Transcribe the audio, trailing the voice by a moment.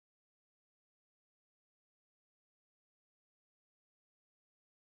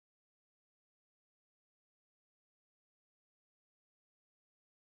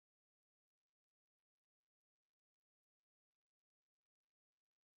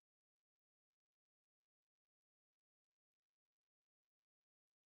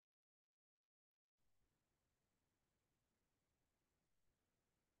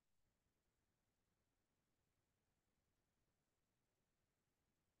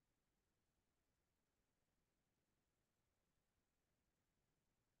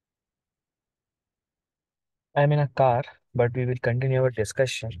I'm in a car, but we will continue our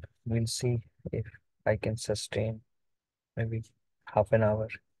discussion. We'll see if I can sustain maybe half an hour.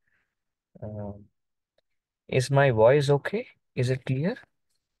 Um, is my voice okay? Is it clear?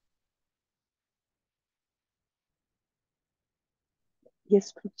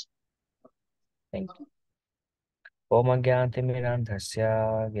 Yes, please. Thank you. ॐ अज्ञानतिमिरान्धस्य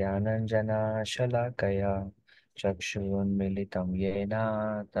ज्ञानञ्जनशलाकया चक्षुरुन्मीलितं येन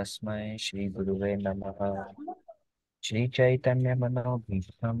तस्मै श्रीगुरुवे नमः।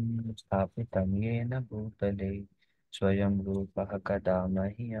 श्रीचैतन्यमनोभीष्टं स्थापितं येन भूतले स्वयं रूपः कदा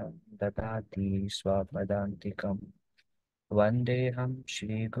मह्यं ददाति स्वपदान्तिकम्। वन्देऽहं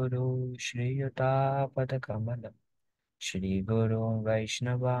श्रीगुरु श्रीयुतापदकमलं श्रीगुरुं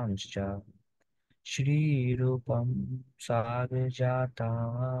वैष्णवांश्च श्रीरूपं साग्रजातं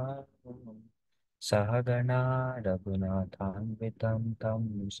सहगणा रघुनाथान्वितं तं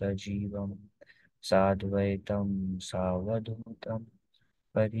सजीवं साद्वैतं सावधूतं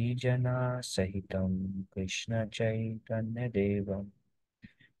परिजनसहितं कृष्णचैतन्यदेवं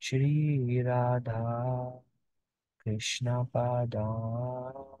श्रीराधा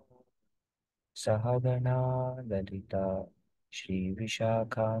कृष्णपादान् सहगणा ललिता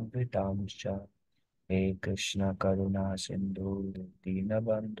श्रीविशाखान्वितांश्च हे कृष्ण करुणा सिंधु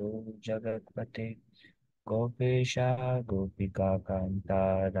दीनबंधु जगत्पते गोपेश गोपिका कांता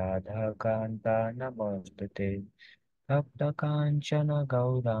राधा कांता नमोस्तुते तप्त कांचन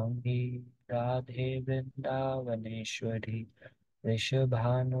गौरांगी राधे वृंदावनेश्वरी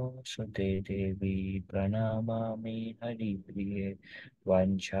वृषभानुसुते देवी प्रणमामि हरिप्रिये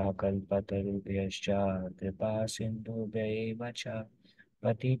वंशाकल्पतरुभ्यश्च कृपा सिन्धुभ्यैव च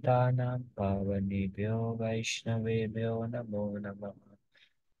पतितानां पावनेभ्यो वैष्णवेभ्यो नमो नमः।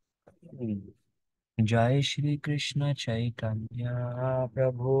 जय श्री कृष्ण चैतन्य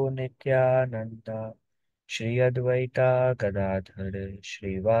प्रभु नित्यानंद श्री अद्वैता गदाधर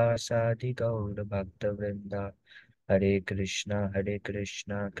श्रीवासादि गौर भक्त वृंदा हरे कृष्णा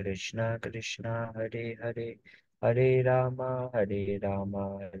कृष्णा कृष्णा हरे हरे हरे रामा राम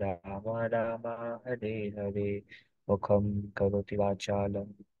राम हरे हरे मुखं करोति वाचालं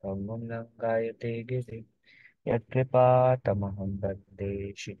पङ्गुं लङ्घयते गिरिं यत्कृपातमहं वन्दे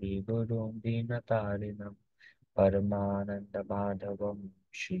श्रीगुरुं दीनतारिणं परमानन्दमाधवं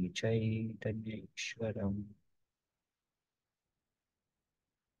श्रीचैतन्येश्वरम्।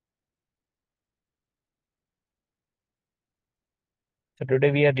 So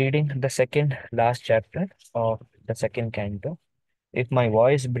today we are reading the second last chapter of the second canto. If my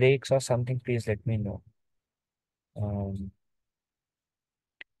voice breaks or something, please let me know. Um,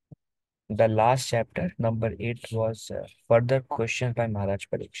 the last chapter, number 8, was further questions by Maharaj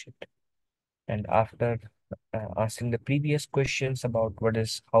Parikshit. And after answering the previous questions about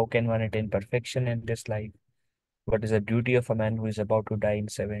how can one attain perfection in this life, what is the duty of a man who is about to die in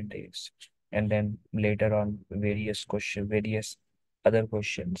 7 days, and then later on various other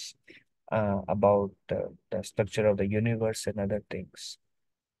questions about the structure of the universe and other things.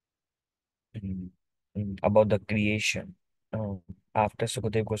 About the creation. After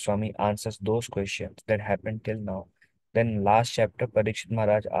Sukadev Goswami answers those questions that happened till now, then last chapter Parikshit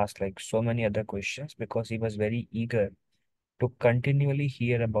Maharaj asked like so many other questions because he was very eager to continually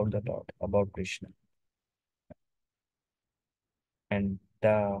hear about the Lord, about Krishna. And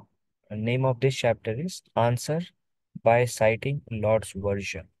the name of this chapter is Answer by Citing Lord's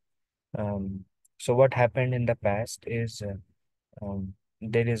Version. Um, so what happened in the past is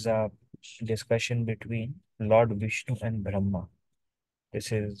there is a discussion between Lord Vishnu and Brahma.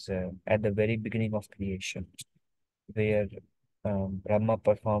 This is at the very beginning of creation, where Brahma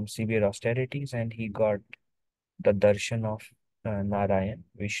performed severe austerities and he got the darshan of Narayan,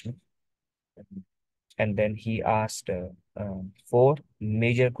 Vishnu. And then he asked four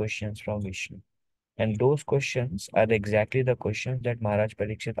major questions from Vishnu. And those questions are exactly the questions that Maharaj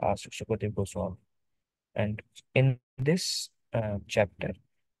Parikshit asked Sukadeva Goswami. And in this chapter,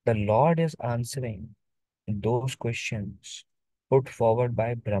 the Lord is answering those questions put forward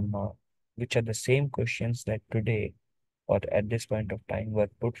by Brahma, which are the same questions that today or at this point of time were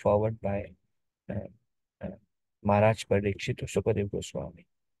put forward by uh, uh, Maharaj Parikshit to Sukadeva Goswami.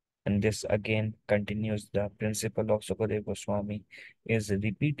 And this again continues the principle of Sukadeva Goswami is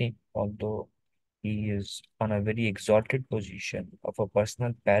repeating, although he is on a very exalted position of a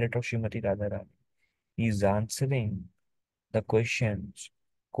personal parrot of Srimati Radharani. He is answering the questions,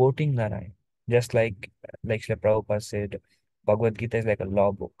 quoting Narayan, just like Srila Prabhupada said, Bhagavad Gita is like a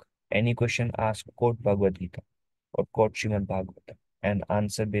law book. Any question asked, quote Bhagavad Gita or quote Shrimad Bhagavatam and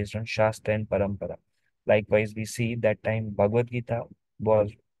answer based on Shastra and Parampara. Likewise, we see that time Bhagavad Gita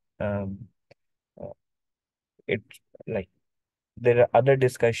was um, It like there are other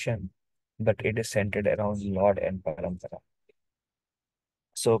discussion, but it is centered around Lord and Parampara.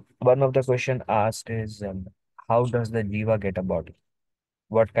 So one of the question asked is, how does the jiva get a body?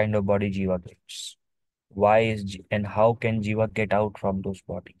 What kind of body jiva gets? Why is and how can jiva get out from those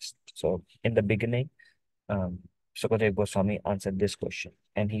bodies? So in the beginning, um, Sukadeva Goswami answered this question,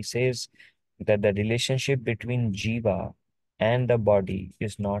 and he says that the relationship between jiva and the body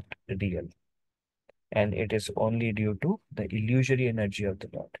is not real, and it is only due to the illusory energy of the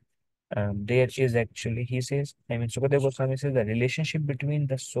Lord. There is actually, he says, I mean, Sukadeva Goswami says the relationship between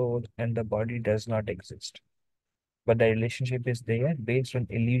the soul and the body does not exist, but the relationship is there based on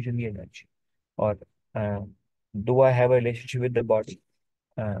illusory energy. Or uh, do I have a relationship with the body?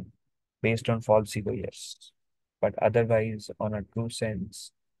 Uh, Based on false ego, yes. But otherwise, on a true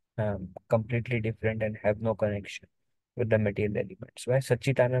sense, completely different and have no connection with the material elements. Why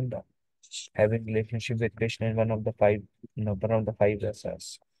Sachitananda having relationship with Krishna in one of the five, one of the five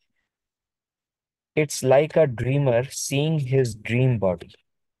rasas. It's like a dreamer seeing his dream body.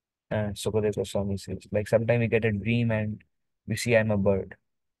 Sukadeva Goswami says, like sometimes we get a dream and we see I'm a bird,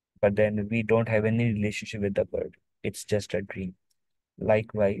 but then we don't have any relationship with the bird. It's just a dream.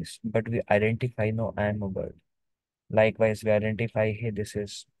 Likewise, but we identify, no, I am a bird. Likewise, we identify, hey, this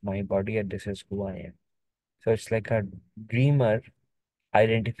is my body and this is who I am. So it's like a dreamer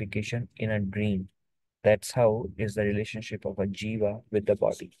identification in a dream. That's how is the relationship of a jiva with the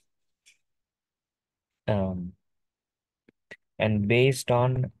body. Um, and based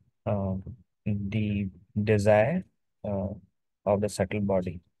on the desire uh, of the subtle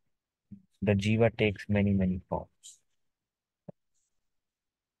body, the jiva takes many, many forms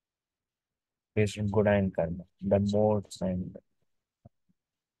based on good and karma, the modes and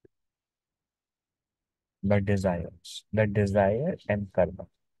the desires, the desire and karma,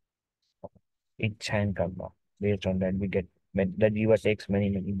 Ch9 karma. Based on that, we get the jiva takes many,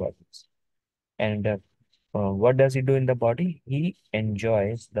 many bodies. And what does he do in the body? He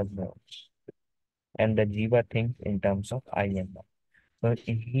enjoys the modes. And the jiva thinks in terms of I am I. So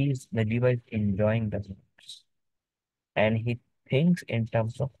the jiva is enjoying the modes. And he thinks in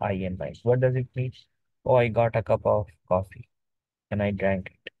terms of I and I. What does it mean? Oh, I got a cup of coffee and I drank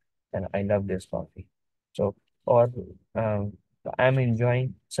it, and I love this coffee. So, or um, I'm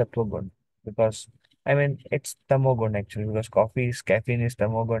enjoying sattva gun because I mean it's tamogun actually because coffee is caffeine is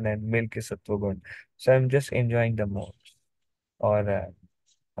tamogun and milk is sattva gun. So I'm just enjoying the most. Or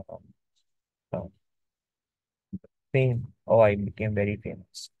uh, uh, fame. Oh, I became very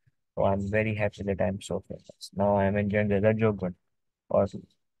famous. Oh, I'm very happy that I'm so famous. Now I'm enjoying the rajogun. Or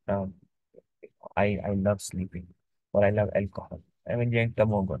um, I love sleeping, or I love alcohol. I'm enjoying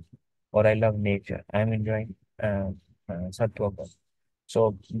tamogun, or I love nature. I'm enjoying sattvagun.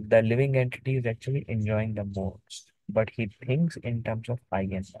 So the living entity is actually enjoying the most, but he thinks in terms of I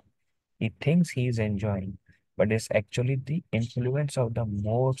and I. He thinks he is enjoying, but it's actually the influence of the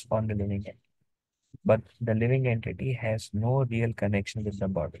modes on the living entity. But the living entity has no real connection with the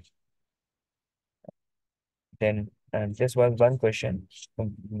body. Then this was one question.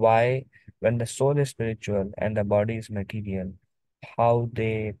 Why, when the soul is spiritual and the body is material, how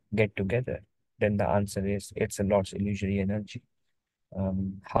they get together? Then the answer is it's a Lord's illusory energy.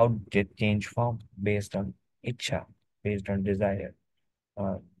 How they change form based on itcha, based on desire.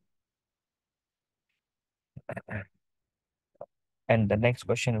 Uh, and the next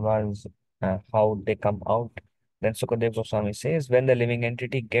question was how they come out. Then Sukadeva Goswami says, when the living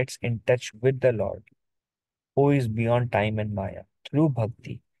entity gets in touch with the Lord, who is beyond time and Maya, through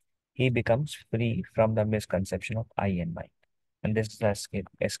bhakti, he becomes free from the misconception of I and mine. And this is the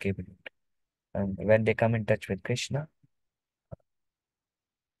escape route. And when they come in touch with Krishna,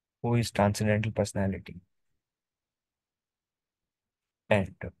 who is transcendental personality,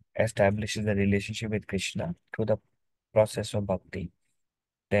 and establishes the relationship with Krishna through the process of bhakti,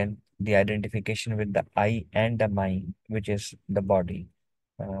 then the identification with the I and the mine, which is the body,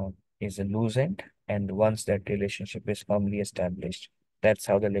 uh, is loosened. And once that relationship is firmly established, that's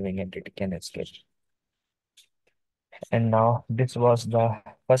how the living entity can escape. And now this was the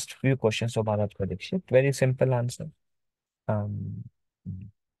first few questions of Bharat Parikshit. Very simple answer. Um,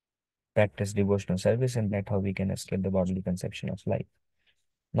 Practice devotional service, and that how we can escape the bodily conception of life.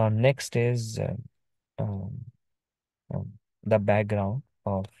 Now, next is um, the background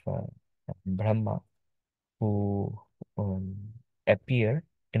of Brahma, who um, appeared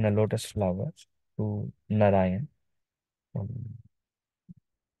in a lotus flower to Narayan. Um,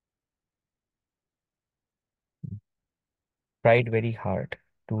 Tried very hard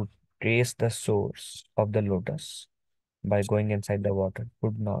to trace the source of the lotus by going inside the water,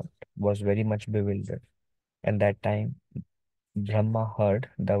 could not, was very much bewildered. And that time, Brahma heard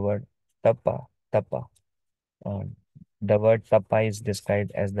the word tapa, tapa. Um, the word tapa is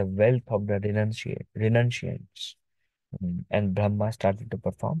described as the wealth of the renunciants. And Brahma started to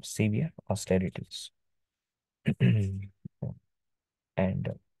perform severe austerities.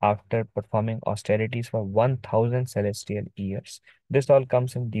 And after performing austerities for 1000 celestial years, this all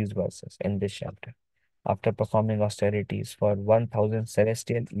comes in these verses in this chapter. After performing austerities for 1000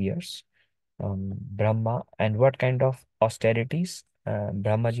 celestial years, Brahma, and what kind of austerities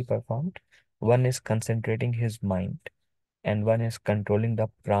Brahmaji performed? One is concentrating his mind, and one is controlling the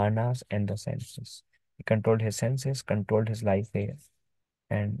pranas and the senses. He controlled his senses, controlled his life here,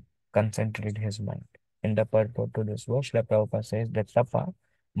 and concentrated his mind. In the purport to this verse, Srila Prabhupada says that tapa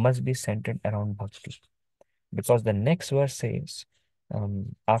must be centered around bhakti. Because the next verse says,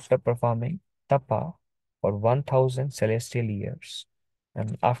 after performing tapa for 1000 celestial years,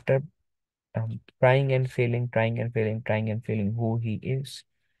 and after trying and failing, trying and failing, trying and failing who he is,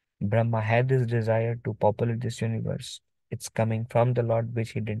 Brahma had this desire to populate this universe. It's coming from the Lord,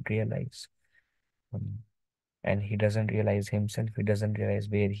 which he didn't realize. Um, and he doesn't realize himself, he doesn't realize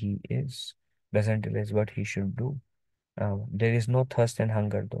where he is, doesn't realize what he should do. There is no thirst and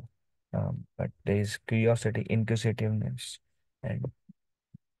hunger though, but there is curiosity, inquisitiveness, and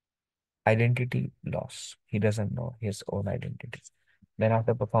identity loss. He doesn't know his own identity. Then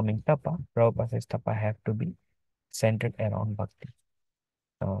after performing tapa, Prabhupada says tapa have to be centered around bhakti.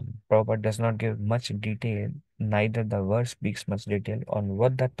 Prabhupada does not give much detail, neither the verse speaks much detail on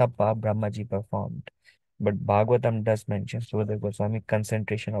what the tapa Brahmaji performed. But Bhagavatam does mention Sukadeva Goswami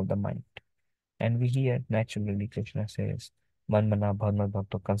concentration of the mind. And we hear naturally Krishna says, Man mana bharma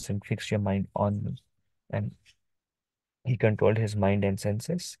bhakto, fix your mind on me. And he controlled his mind and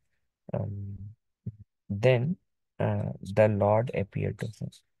senses. Um, then the Lord appeared to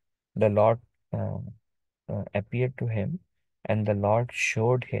him. The Lord uh, appeared to him, and the Lord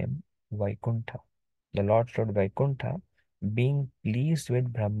showed him Vaikuntha. The Lord showed Vaikuntha, being pleased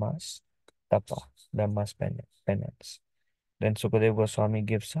with Brahma's tapa, Brahma's penance. Then Sukadeva Goswami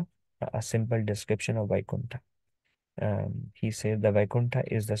gives a simple description of Vaikuntha. He says the Vaikuntha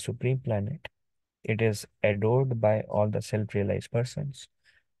is the supreme planet. It is adored by all the self-realized persons,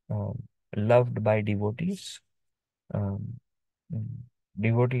 loved by devotees. Um, mm,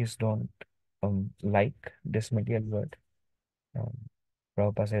 Devotees don't like this material world. Um,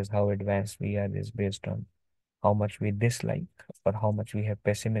 Prabhupada says how advanced we are is based on how much we dislike or how much we have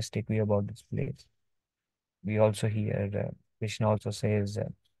pessimistic view about this place. We also hear Krishna also says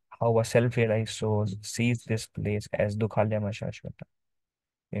how a self-realized soul sees this place as Dukhalyama Shashvata.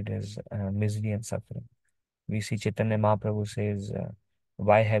 It is misery and suffering. We see Chaitanya Mahaprabhu says,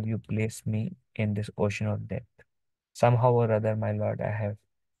 why have you placed me in this ocean of death? Somehow or other, my Lord, I have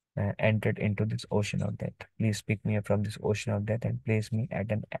entered into this ocean of death. Please pick me up from this ocean of death and place me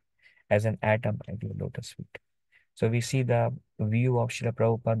as an atom at your lotus feet. So we see the view of Srila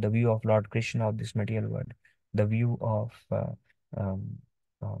Prabhupada, the view of Lord Krishna of this material world, the view of um,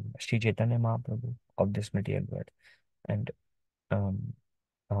 Sri Chaitanya Mahaprabhu of this material world. And um,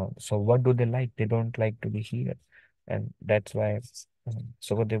 so what do they like? They don't like to be here. And that's why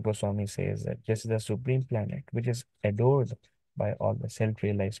Sukadeva Goswami says that this is the supreme planet which is adored by all the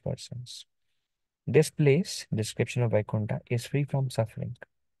self-realized persons. This place, description of Vaikuntha, is free from suffering.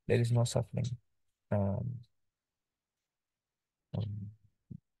 There is no suffering. Um, um,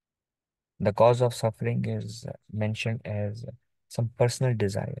 the cause of suffering is mentioned as some personal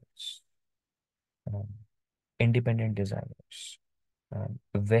desires, um, independent desires,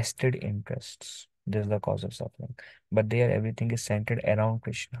 vested interests. This is the cause of suffering. But there, everything is centered around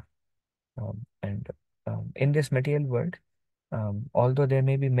Krishna. And in this material world, although there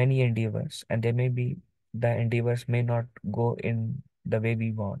may be many endeavors, and there may be the endeavors may not go in the way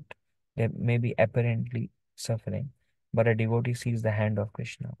we want, there may be apparently suffering, but a devotee sees the hand of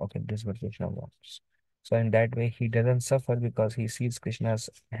Krishna. Okay, this is what Krishna wants. So in that way, he doesn't suffer because he sees Krishna's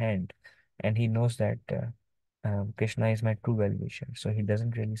hand, and he knows that Krishna is my true well-wisher. So he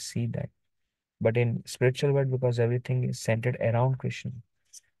doesn't really see that. But in spiritual world, because everything is centered around Krishna,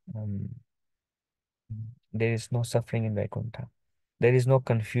 um, there is no suffering in Vaikuntha. There is no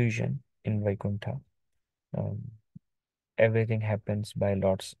confusion in Vaikuntha. Um, Everything happens by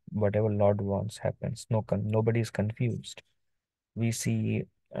Lord's, whatever Lord wants happens. Nobody is confused. We see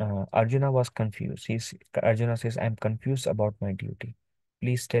Arjuna was confused. Arjuna says, I'm confused about my duty.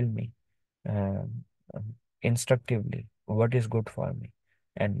 Please tell me um, instructively what is good for me.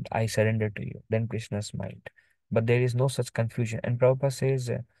 And I surrender to you. Then Krishna smiled. But there is no such confusion. And Prabhupada says,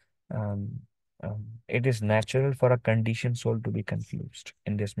 um, It is natural for a conditioned soul to be confused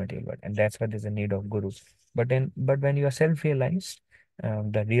in this material world, and that's why there's a need of guru. But when you are self-realized,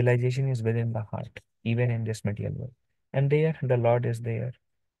 the realization is within the heart, even in this material world, and there the Lord is there.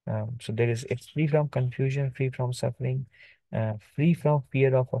 So it's free from confusion, free from suffering, free from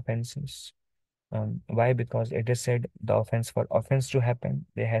fear of offenses. Why? Because it is said the offense for offense to happen,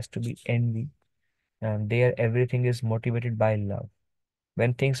 there has to be envy. There everything is motivated by love.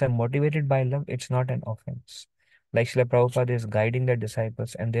 When things are motivated by love, it's not an offense. Like Srila Prabhupada is guiding the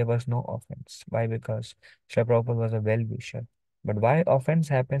disciples, and there was no offense. Why? Because Srila Prabhupada was a well-wisher. But why offense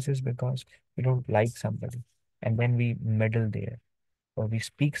happens is because we don't like somebody, and then we meddle there, or we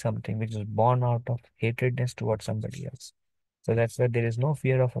speak something which is born out of hatredness towards somebody else. So that's why there is no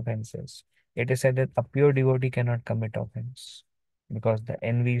fear of offenses. It is said that a pure devotee cannot commit offense because the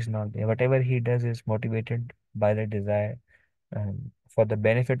envy is not there. Whatever he does is motivated by the desire for the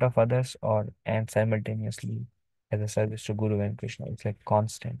benefit of others or and simultaneously as a service to Guru and Krishna. It's like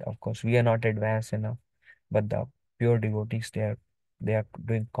constant. Of course, we are not advanced enough, but the pure devotees they are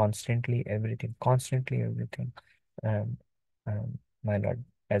doing constantly everything. Um, my Lord,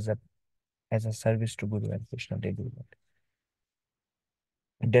 as a service to Guru and Krishna, they do that.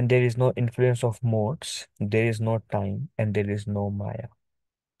 Then there is no influence of modes, there is no time, and there is no Maya,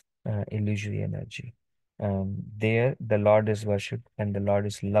 illusory energy. There, the Lord is worshipped and the Lord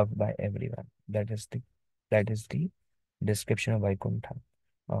is loved by everyone. That is the description of Vaikuntha.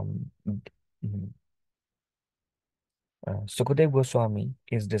 Um, mm, Sukadev Goswami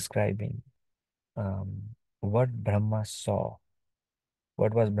is describing what Brahma saw.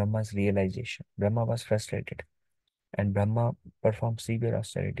 What was Brahma's realization? Brahma was frustrated, and Brahma performed severe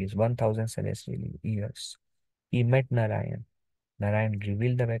austerities, 1,000 celestial years. He met Narayan. Narayan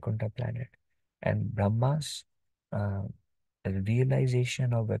revealed the Vaikuntha planet, and Brahma's uh,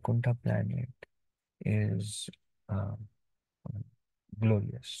 realization of Vaikuntha planet is uh,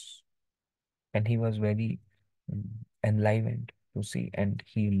 glorious. And he was very mm, enlivened to see, and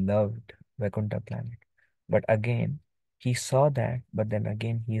he loved Vaikuntha planet. But again, he saw that, but then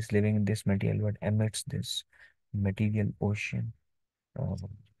again, he is living in this material world amidst this material ocean, uh,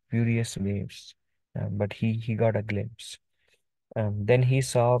 furious waves. But he got a glimpse. Then he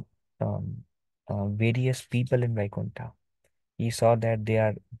saw um, various people in Vaikuntha. He saw that they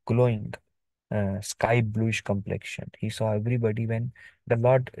are glowing, sky bluish complexion. He saw everybody when the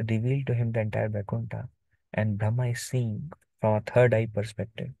Lord revealed to him the entire Vaikuntha, and Brahma is seeing from a third eye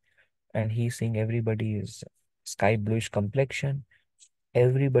perspective, and he's seeing everybody is sky bluish complexion.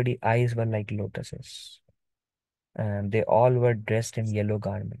 Everybody eyes were like lotuses, and they all were dressed in yellow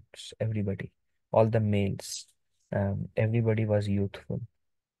garments. Everybody, all the males, everybody was youthful.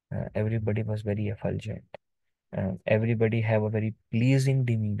 Everybody was very effulgent. Everybody have a very pleasing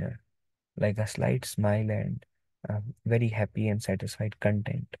demeanor, like a slight smile and very happy and satisfied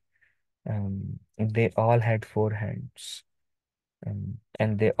content. They all had four hands,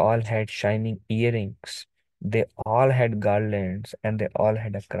 and they all had shining earrings. They all had garlands, and they all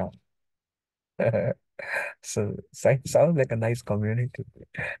had a crown. Sounds like a nice community.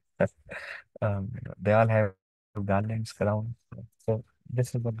 They all have garlands, crowns. So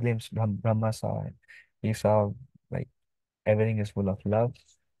this is what glimpse Brahma saw. And he saw like everything is full of love,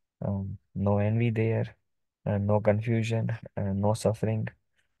 no envy there, no confusion, no suffering.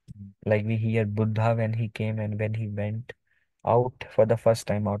 Like we hear Buddha when he came and when he went out for the first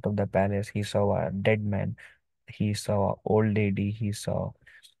time out of the palace, he saw a dead man, he saw an old lady, he saw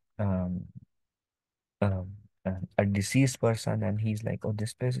um, um, a deceased person, and he's like, "Oh,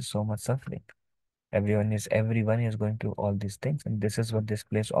 this place is so much suffering. Everyone is going through all these things, and this is what this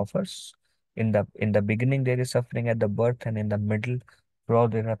place offers. In the beginning, there is suffering at the birth, and in the middle,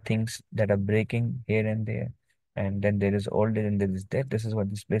 throughout there are things that are breaking here and there, and then there is old age and there is death. This is what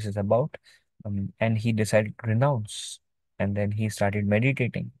this place is about." And he decided to renounce, and then he started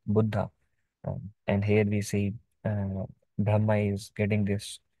meditating, Buddha. And here we see Brahma is getting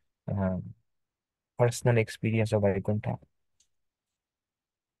this um, personal experience of Vaikuntha,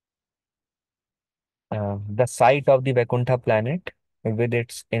 the site of the Vaikuntha planet with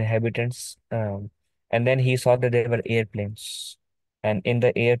its inhabitants. And then he saw that there were airplanes. And in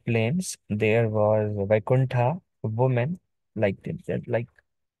the airplanes, there was Vaikuntha women, like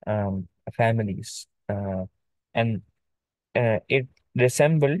families. And it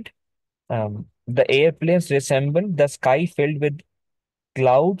resembled, the airplanes resembled the sky filled with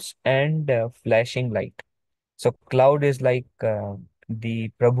clouds and flashing light. So cloud is like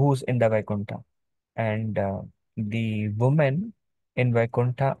the Prabhus in the Vaikuntha, and the women in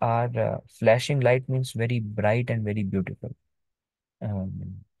Vaikuntha are flashing light means very bright and very beautiful.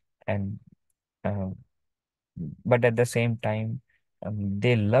 Um, and Um, but at the same time,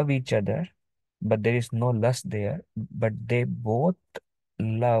 they love each other, but there is no lust there. But they both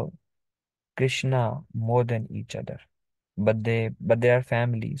love Krishna more than each other. But they are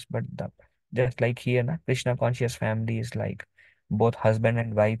families. But just like here, na, Krishna conscious family is like both husband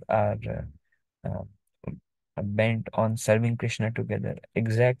and wife are uh, bent on serving Krishna together.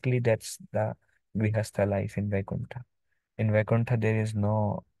 Exactly, that's the Grihastha life in Vaikuntha. In Vaikuntha, there is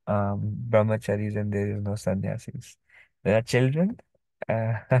no brahmacharis and there is no sannyasis. There are children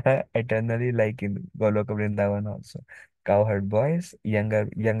uh, eternally, like in Goloka Vrindavan also. Cowherd boys, younger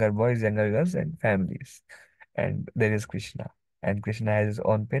boys, younger girls, and families. And there is Krishna. And Krishna has his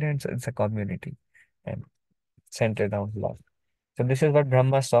own parents. It's a community and centered around love. So this is what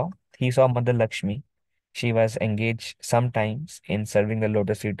Brahma saw. He saw Mother Lakshmi. She was engaged sometimes in serving the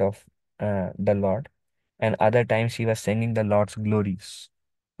lotus feet of the Lord, and other times she was singing the Lord's glories.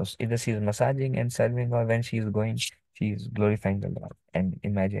 So either she is massaging and serving, or when she is going, she is glorifying the Lord. And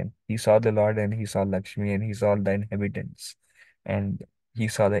imagine, he saw the Lord and he saw Lakshmi and he saw the inhabitants and he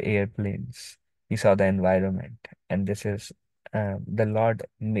saw the airplanes, he saw the environment. And this is the Lord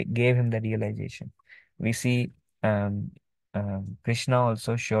gave him the realization. We see um, Krishna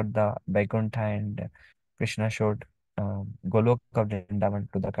also showed the Vaikuntha, and Krishna showed Goloka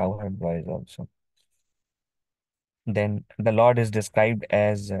Vrindavan to the cowherd boys also. Then the Lord is described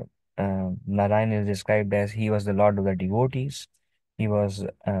as Narayan is described as he was the Lord of the devotees. He was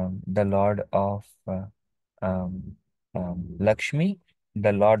the Lord of um, Lakshmi,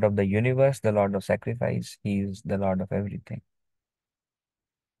 the Lord of the universe, the Lord of sacrifice. He is the Lord of everything.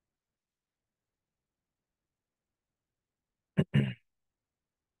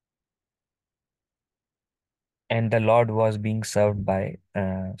 And the Lord was being served by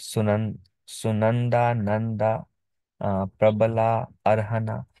Sunanda, Nanda, Prabala,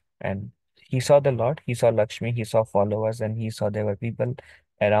 Arhana, and he saw the Lord, he saw Lakshmi, he saw followers, and he saw there were people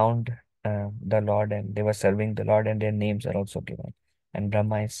around the Lord, and they were serving the Lord, and their names are also given. And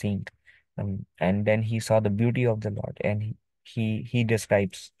Brahma is seeing, and then he saw the beauty of the Lord, and he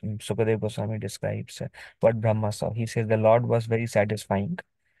describes, Sukadeva Goswami describes what Brahma saw. He says the Lord was very satisfying.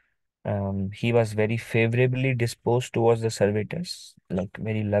 He was very favorably disposed towards the servitors, like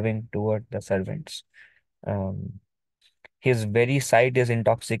very loving toward the servants. Um, his very sight is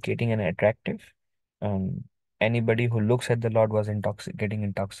intoxicating and attractive. Um, Anybody who looks at the Lord was getting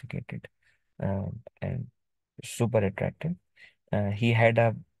intoxicated and super attractive. He had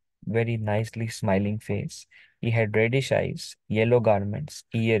a very nicely smiling face. He had reddish eyes, yellow garments,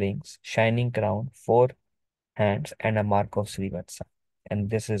 earrings, shining crown, four hands, and a mark of Srivatsa. And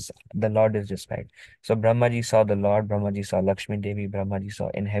this is the Lord is described. So Brahmaji saw the Lord, Brahmaji saw Lakshmi Devi, Brahmaji saw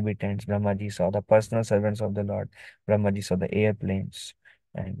inhabitants, Brahmaji saw the personal servants of the Lord, Brahmaji saw the airplanes,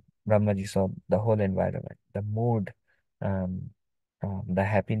 and Brahmaji saw the whole environment, the mood, um, the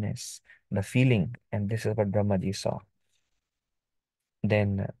happiness, the feeling, and this is what Brahmaji saw.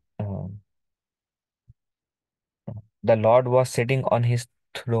 Then um, the Lord was sitting on his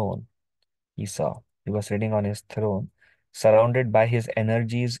throne. He saw he was sitting on his throne, surrounded by his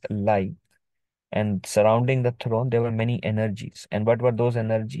energies light. And surrounding the throne, there were many energies. And what were those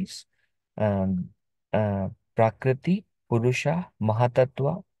energies? Um, Prakriti, Purusha,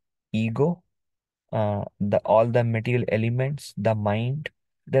 Mahatattva, ego, the all the material elements, the mind,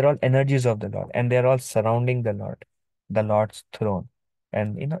 they're all energies of the Lord, and they're all surrounding the Lord's throne.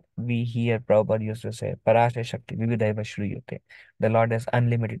 And we hear Prabhupada used to say, Parasya Shakti, Vividhaiva Shriyate. The Lord has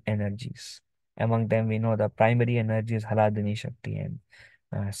unlimited energies. Among them, we know the primary energy is Haladini Shakti and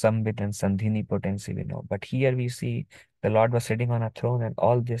Sambit and Sandhini potency, we know. But here we see the Lord was sitting on a throne and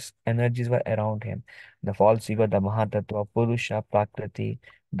all these energies were around him. The false ego, the Mahatattva, Purusha, Prakriti,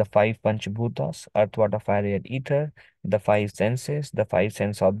 the five Panchabhutas, earth, water, fire, air, ether, the five senses, the five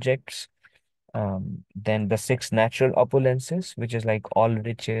sense objects, then the six natural opulences, which is like all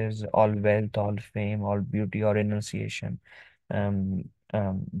riches, all wealth, all fame, all beauty, or renunciation. The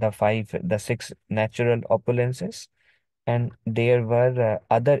six natural opulences. And there were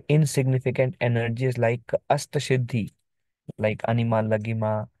other insignificant energies like Astashiddhi, like Anima,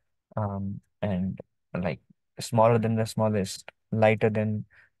 Lagima, and like smaller than the smallest, lighter than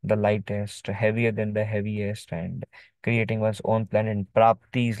the lightest, heavier than the heaviest, and creating one's own planet.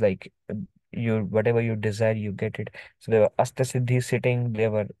 Praptis, like you whatever you desire, you get it. So there were Astasiddhi sitting,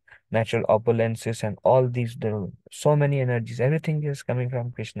 there were natural opulences, and all these, there were so many energies. Everything is coming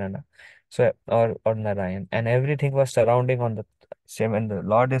from Krishna, na? So or Narayan, and everything was surrounding on the same, and the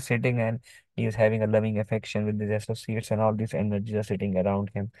Lord is sitting and he is having a loving affection with his associates, and all these energies are sitting around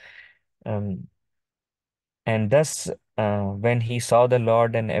him. Um, And thus, when he saw the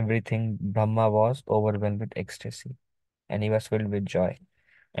Lord and everything, Brahma was overwhelmed with ecstasy, and he was filled with joy.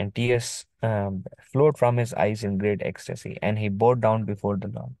 And tears flowed from his eyes in great ecstasy, and he bowed down before the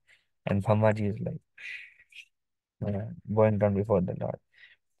Lord. And Brahmaji is like bowing down before the Lord.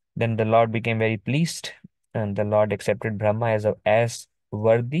 Then the Lord became very pleased, and the Lord accepted Brahma as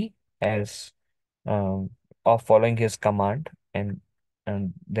worthy as um, of following his command, and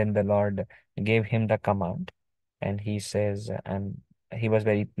then the Lord gave him the command, and he says, and he was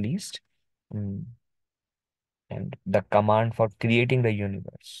very pleased, mm, and the command for creating the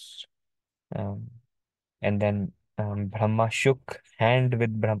universe, um, and then Brahma shook hand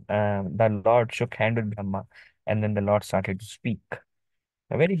with Brahma, the Lord shook hand with Brahma, and then the Lord started to speak.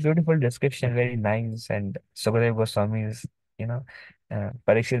 A very beautiful description, very nice. And Sukadeva Goswami is, you know,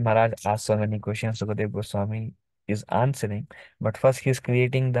 Parikshit Maharaj asked so many questions. Sukadeva Goswami is answering, but first he's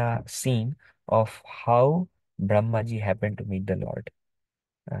creating the scene of how Brahmaji happened to meet the Lord.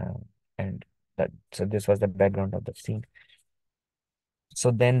 Uh, and so this was the background of the scene.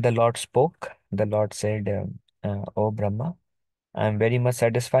 So then the Lord spoke. The Lord said, "O Brahma, I am very much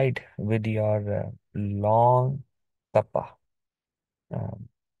satisfied with your long tapa um,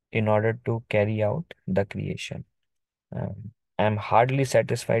 in order to carry out the creation. I am hardly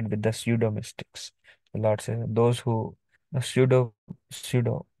satisfied with the pseudo mystics." The Lord says, those who pseudo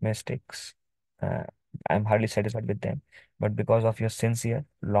mystics, uh, I am hardly satisfied with them. But because of your sincere,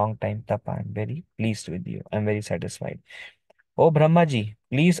 long time tapa, I am very pleased with you. I am very satisfied. Oh Brahmaji,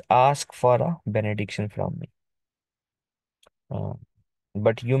 please ask for a benediction from me. Uh,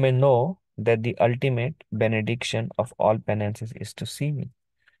 but you may know that the ultimate benediction of all penances is to see me.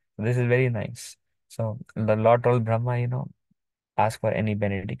 This is very nice. So the Lord told Brahma, ask for any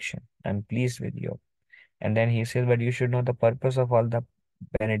benediction. I'm pleased with you. And then he says, but you should know the purpose of all the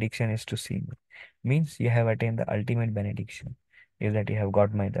benediction is to see me. Means you have attained the ultimate benediction, is that you have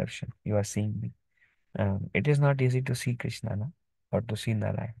got my darshan. You are seeing me. It is not easy to see Krishna, no? Or to see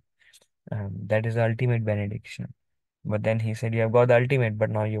Narayan. That is the ultimate benediction. But then he said, you have got the ultimate, but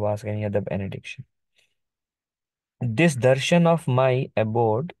now you ask any other benediction. This darshan of my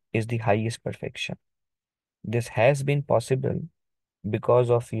abode is the highest perfection. This has been possible because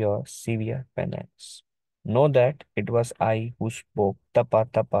of your severe penance. Know that it was I who spoke tapa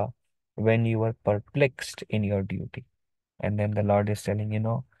tapa when you were perplexed in your duty. And then the Lord is telling,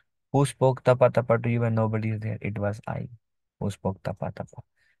 who spoke tapa tapa to you when nobody is there? It was I who spoke tapa tapa.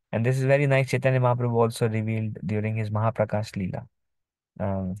 And this is very nice. Chaitanya Mahaprabhu also revealed during his Mahaprakash Leela.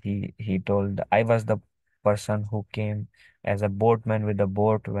 He told, I was the person who came as a boatman with the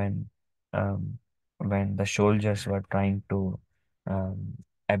boat um, when the soldiers were trying to um,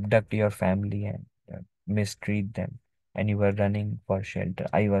 abduct your family and mistreat them, and you were running for shelter.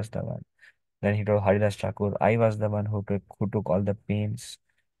 I was the one. Then he told Haridas Thakur, I was the one who took all the pains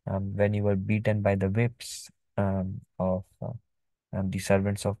when you were beaten by the whips of the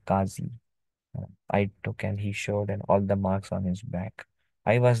servants of Kazi. I took, and he showed and all the marks on his back.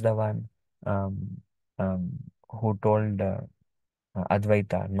 I was the one um, who told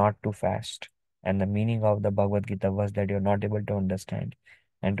Advaita not to fast. And the meaning of the Bhagavad Gita was that you're not able to understand.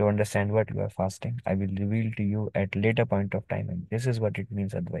 And to understand what you are fasting, I will reveal to you at later point of time. And this is what it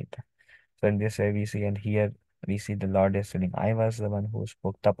means, Advaita. So in this way we see, and here we see the Lord is telling, I was the one who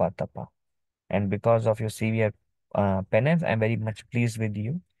spoke tapa tapa. And because of your severe penance, I'm very much pleased with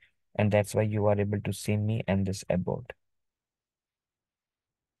you, and that's why you are able to see me and this abode.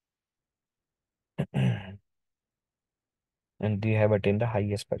 And you have attained the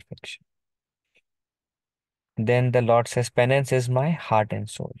highest perfection. Then the Lord says, penance is my heart and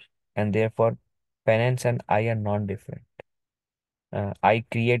soul, and therefore penance and I are non-different. I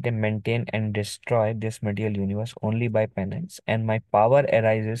create and maintain and destroy this material universe only by penance, and my power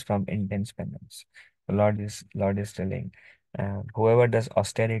arises from intense penance. The Lord is telling, whoever does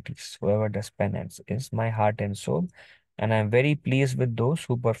austerities, whoever does penance, is my heart and soul, and I am very pleased with those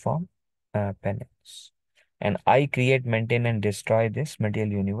who perform penance. And I create, maintain, and destroy this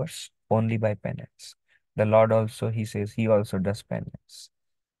material universe only by penance. The Lord also, he says, he also does penance.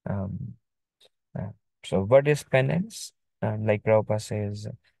 Um, uh, so what is penance? Like Prabhupada says,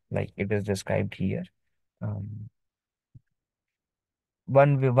 like it is described here. Um,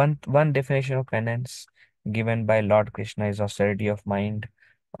 one definition of penance given by Lord Krishna is austerity of mind,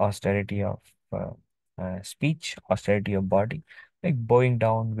 austerity of speech, austerity of body, like bowing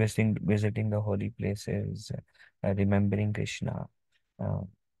down, visiting the holy places, remembering Krishna, uh,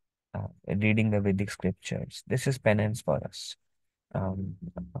 reading the Vedic scriptures. This is penance for us. Um,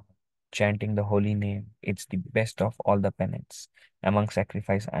 Chanting the holy name, it's the best of all the penance. Among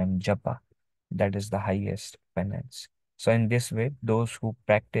sacrifice, I am japa. That is the highest penance. So in this way, those who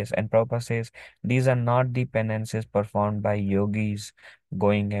practice, and Prabhupada says, these are not the penances performed by yogis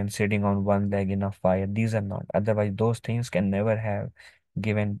going and sitting on one leg in a fire. These are not. Otherwise, those things can never have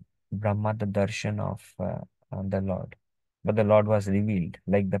given Brahma the darshan of the Lord. But the Lord was revealed.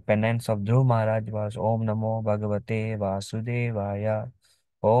 Like the penance of Dhruv Maharaj was Om Namo Bhagavate Vasudevaya.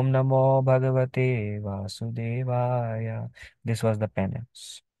 Om Namo Bhagavate Vasudevaya. This was the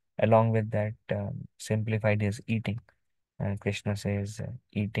penance. Along with that, simplified his eating. Krishna says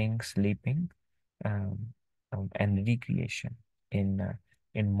eating, sleeping, um, and recreation in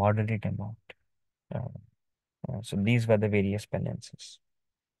moderate amount. Uh, so these were the various penances.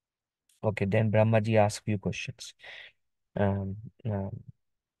 Okay, then Brahmaji asked few questions. Um, um,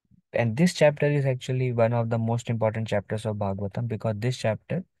 and this chapter is actually one of the most important chapters of Bhagavatam, because this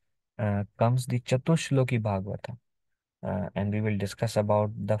chapter comes the Chatushloki Bhagavatam. And we will discuss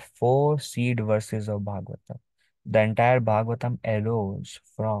about the four seed verses of Bhagavatam. The entire Bhagavatam arose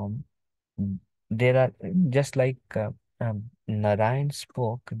from, there are just like Narayan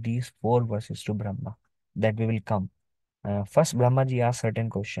spoke these four verses to Brahma, that we will come. First, Brahmaji asked certain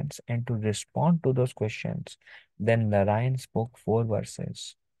questions, and to respond to those questions, then Narayan spoke four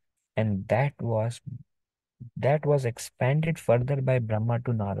verses, and that was expanded further by Brahma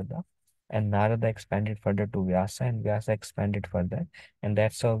to Narada, and Narada expanded further to Vyasa, and Vyasa expanded further, and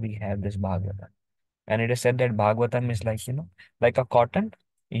that's how we have this Bhagavatam. And it is said that Bhagavatam is like, like a cotton.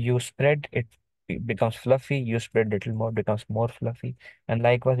 You spread it, it becomes fluffy. You spread little more, becomes more fluffy. And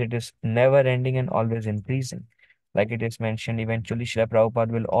likewise, it is never ending and always increasing. Like it is mentioned, eventually Srila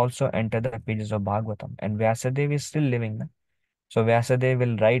Prabhupada will also enter the pages of Bhagavatam. And Vyasadeva is still living. Na? So Vyasadeva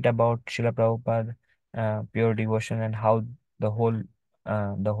will write about Srila Prabhupada, pure devotion, and how the whole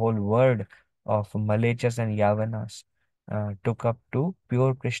the whole world of Malechas and Yavanas took up to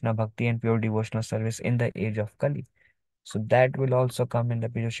pure Krishna bhakti and pure devotional service in the age of Kali. So that will also come in the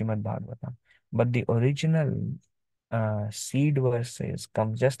page of Srimad Bhagavatam. But the original seed verses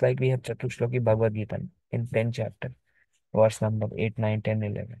come just like we have Chatushloki Bhagavad Gita in 10 chapter, verse number 8, 9, 10,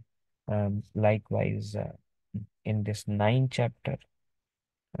 11. Likewise, in this 9 chapter,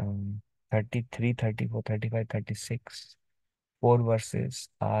 um, 33, 34, 35, 36, four verses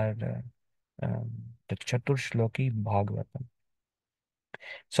are the Chaturshloki Bhagavatam.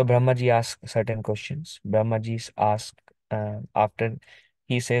 So Brahmaji asks certain questions. Brahmaji asks after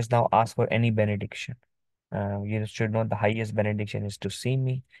he says, now ask for any benediction. You should know the highest benediction is to see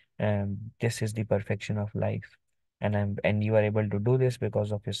me. This is the perfection of life. And you are able to do this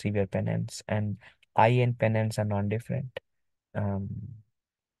because of your severe penance. And I and penance are non-different. Um,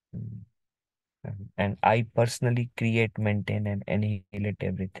 and I personally create, maintain, and annihilate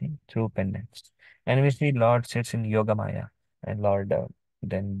everything through penance. And we see Lord sits in Yoga Maya, and Lord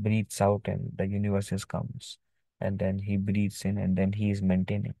then breathes out, and the universes comes, and then He breathes in, and then He is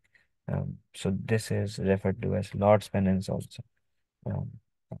maintaining. So this is referred to as Lord's penance also. Um,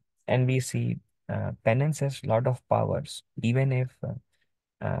 and we see penance has lot of powers, even if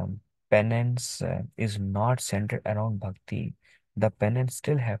penance is not centered around bhakti, the penance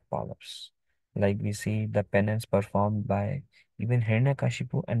still have powers. Like we see the penance performed by even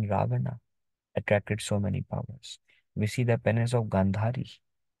Hiranyakashipu and Ravana attracted so many powers. We see the penance of Gandhari,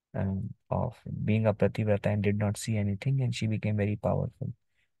 of being a Pativrata and did not see anything, and she became very powerful.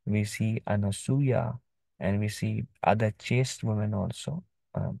 We see Anasuya, and we see other chaste women also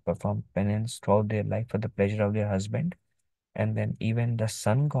perform penance throughout their life for the pleasure of their husband. And then even the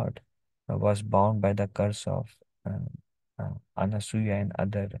sun god was bound by the curse of Anasuya and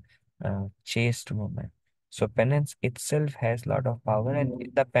other chaste women. So penance itself has a lot of power, and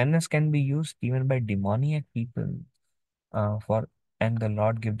the penance can be used even by demoniac people for and the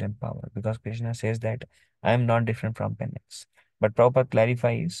Lord give them power, because Krishna says that I am not different from penance. But Prabhupada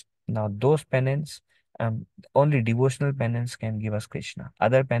clarifies, now those penance, only devotional penance can give us Krishna.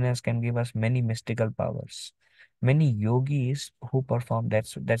 Other penance can give us many mystical powers. Many yogis who perform,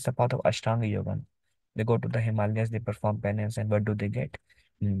 that's the part of Ashtanga Yoga. They go to the Himalayas, they perform penance, and what do they get?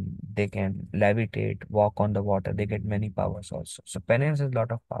 They can levitate, walk on the water. They get many powers also. So penance is a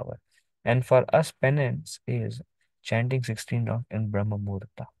lot of power. And for us, penance is chanting 16 rounds in Brahma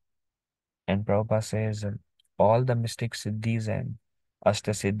Muhurta. And Prabhupada says all the mystic siddhis and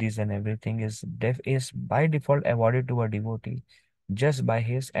Ashta siddhis and everything is by default awarded to a devotee just by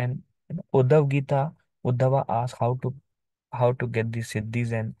his. And Uddhav Gita, Uddhava asks how to get these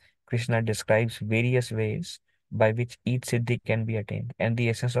siddhis, and Krishna describes various ways by which each siddhi can be attained. And the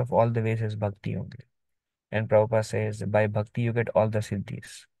essence of all the ways is bhakti only. And Prabhupada says by bhakti you get all the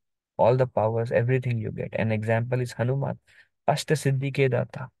siddhis, all the powers, everything you get. An example is Hanuman, Ashta Siddhi Ke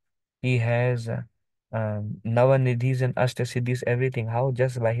Data. He has Navanidhis and Ashtasiddhis, everything. How?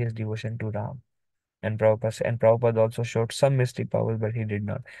 Just by his devotion to Ram. And Prabhupada also showed some mystic powers, but he did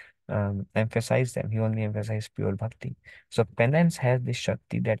not emphasize them. He only emphasized pure bhakti. So penance has this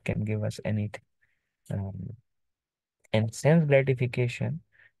Shakti that can give us anything. Um, and sense gratification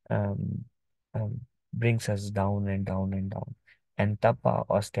um, um, brings us down and down and down. And tapa,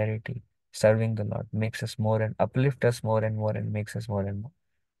 austerity, serving the Lord, makes us more and uplift us more and more and makes us more and more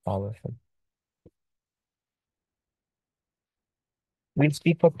powerful. We'll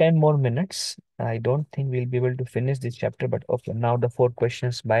speak for 10 more minutes. I don't think we'll be able to finish this chapter, but okay, now the four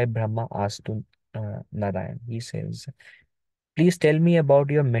questions by Brahma asked to Narayan. He says, please tell me about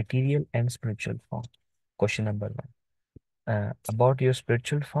your material and spiritual form. Question number one. About your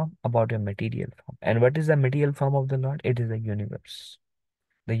spiritual form, about your material form. And what is the material form of the Lord? It is the universe.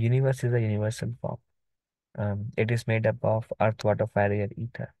 The universe is a universal form. It is made up of earth, water, fire, air,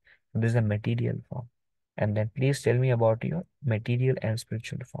 ether. This is a material form. And then please tell me about your material and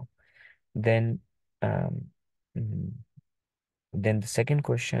spiritual form. Then, um, mm, then the second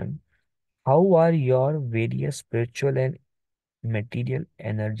question, how are your various spiritual and material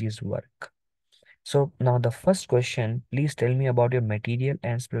energies work? So now the first question, please tell me about your material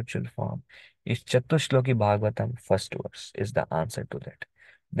and spiritual form. Is Chatushloki Bhagavatam, first verse, is the answer to that.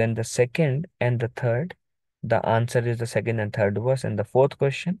 Then the second and the third, the answer is the second and third verse. And the fourth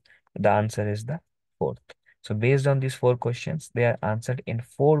question, the answer is the fourth. So based on these four questions, they are answered in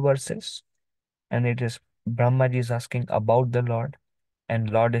four verses. And it is Brahmaji is asking about the Lord, and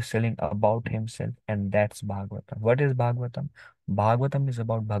Lord is telling about himself, and that's Bhagavatam. What is Bhagavatam? Bhagavatam is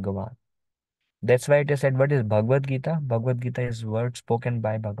about Bhagavan. That's why it is said, what is Bhagavad Gita? Bhagavad Gita is word spoken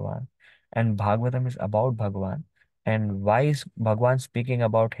by Bhagavan, and Bhagavatam is about Bhagavan. And why is Bhagavan speaking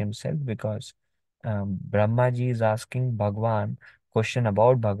about himself? Because Brahmaji is asking Bhagavan question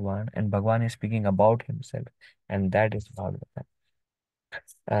about Bhagavan, and Bhagavan is speaking about himself, and that is Bhagavatam.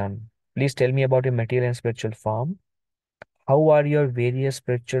 Please tell me about your material and spiritual form. How are your various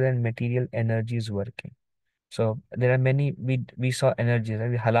spiritual and material energies working? So there are many, we saw energies,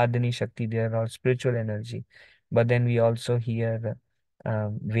 right? Haladini Shakti, there are spiritual energy, but then we also hear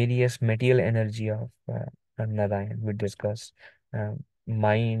various material energy of Narayan. We discuss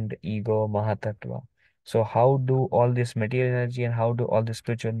mind, ego, Mahatattva. So how do all this material energy and how do all this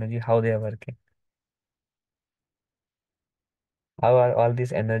spiritual energy, how they are working? How are all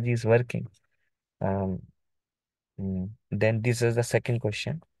these energies working? Um, then this is the second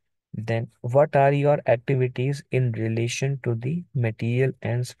question. Then, what are your activities in relation to the material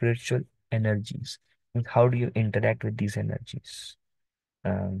and spiritual energies? And how do you interact with these energies?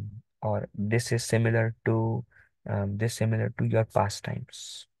 Or this similar to your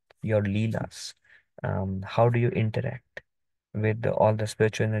pastimes, your leelas. How do you interact with all the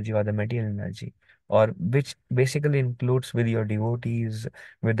spiritual energy or the material energy, or which basically includes with your devotees,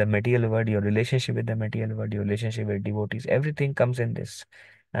 with the material world, your relationship with the material world, your relationship with devotees, everything comes in this.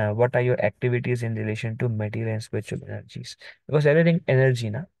 What are your activities in relation to material and spiritual energies? Because everything energy,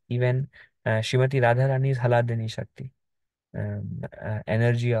 na? Even Srimati Radharani is Haladini Shakti,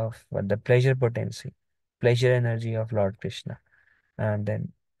 energy of the pleasure potency, pleasure energy of Lord Krishna. And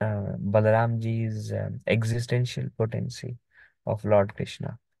then Balaramji's existential potency of Lord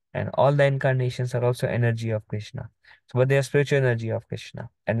Krishna. And all the incarnations are also energy of Krishna. So, but there's spiritual energy of Krishna,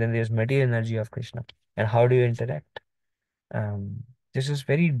 and then there's material energy of Krishna. And how do you interact? Um, this is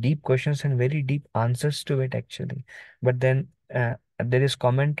very deep questions and very deep answers to it actually. But then there is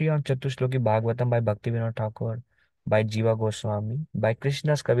commentary on Chatushloki Bhagavatam by Bhaktivinoda Thakur, by Jiva Goswami, by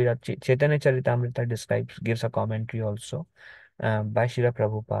Krishna's Kavira. Chaitanya Charitamrita describes, gives a commentary also by Srila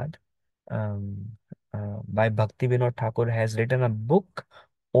Prabhupada. Um, by Bhaktivinoda Thakur has written a book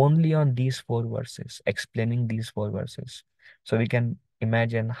only on these four verses, explaining these four verses. So we can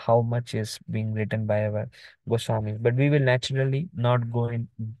imagine how much is being written by our Goswamis, but we will naturally not go in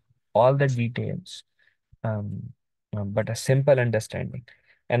all the details, um, but a simple understanding.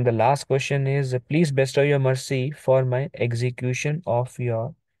 And the last question is, please bestow your mercy for my execution of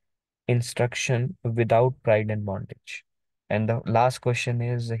your instruction without pride and bondage. And the last question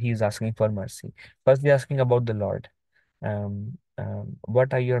is, he's asking for mercy. First, we're asking about the Lord.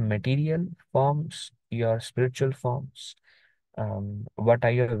 What are your material forms, your spiritual forms? What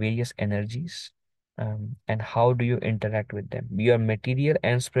are your various energies? And how do you interact with them? Your material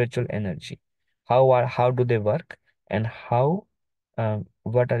and spiritual energy. How do they work? And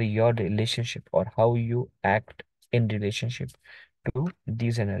what are your relationship or how you act in relationship to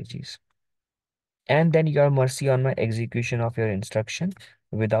these energies? And then your mercy on my execution of your instruction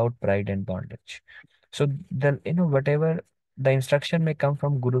without pride and bondage. So the whatever the instruction may come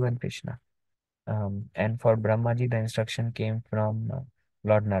from Guru and Krishna. And for Brahmaji, the instruction came from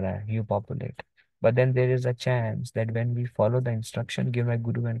Lord Narayana, you populate. But then there is a chance that when we follow the instruction given by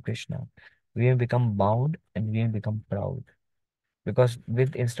Guru and Krishna, we may become bound and we may become proud. Because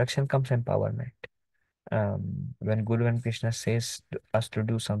with instruction comes empowerment. When Guru and Krishna says to us to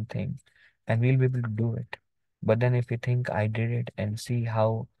do something, and we'll be able to do it. But then if we think I did it and see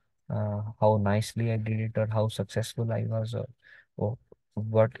how nicely I did it or how successful I was or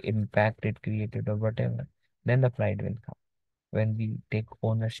what impact it created or whatever, then the pride will come when we take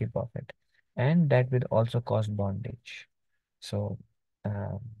ownership of it, and that will also cause bondage. So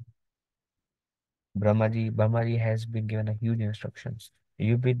um, Brahmaji has been given a huge instructions.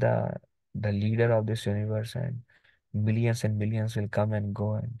 You be the leader of this universe, and millions will come and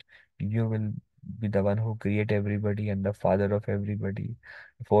go, and you will be the one who create everybody and the father of everybody,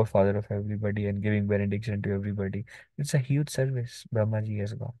 forefather of everybody, and giving benediction to everybody. It's a huge service Brahmaji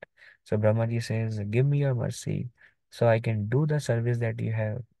has got. So Brahmaji says, "Give me your mercy, so I can do the service that you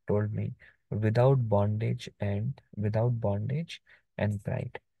have told me, without bondage and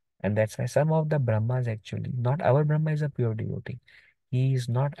pride." And that's why some of the Brahmas actually, not our Brahma is a pure devotee. He is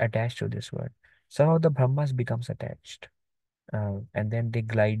not attached to this world. Some of the Brahmas becomes attached, and then they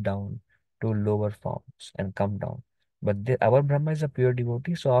glide down to lower forms and come down. But our Brahma is a pure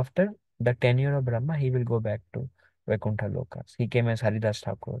devotee, so after the tenure of Brahma, he will go back to Vaikuntha Lokas. He came as Haridas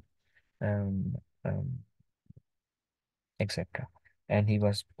Thakur, um, um, etc. And he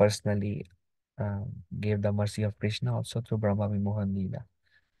was personally gave the mercy of Krishna also through Brahma Vimohan Leela.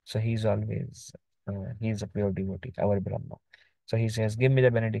 So he's a pure devotee, our Brahma. So he says, give me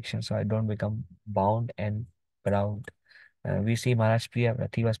the benediction so I don't become bound and proud. We see Maharaj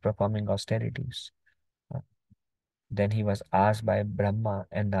Priyavrat, he was performing austerities. Uh, then he was asked by Brahma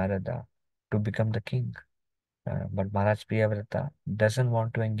and Narada to become the king. But Maharaj Priyavrata doesn't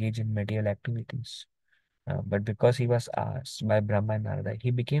want to engage in material activities. But because he was asked by Brahma and Narada,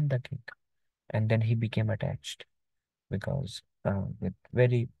 he became the king. And then he became attached because with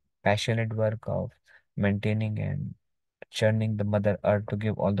very passionate work of maintaining and churning the mother earth to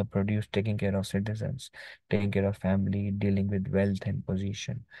give all the produce, taking care of citizens, taking care of family, dealing with wealth and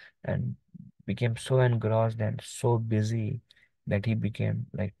position, and became so engrossed and so busy that he became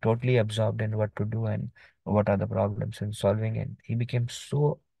like totally absorbed in what to do and what are the problems and solving. And he became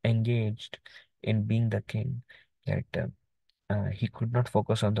so engaged in being the king that he could not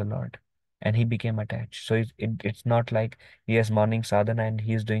focus on the Lord and he became attached. So it's not like he has morning sadhana and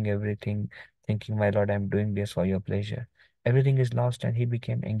he is doing everything, thinking, my Lord, I'm doing this for your pleasure. Everything is lost and he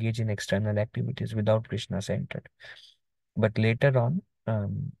became engaged in external activities without Krishna centered. But later on,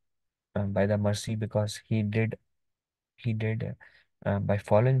 by the mercy, because he did by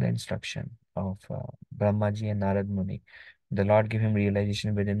following the instruction of Brahmaji and Narad Muni, the Lord gave him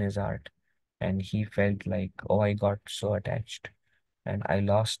realization within his heart. And he felt like, oh, I got so attached and I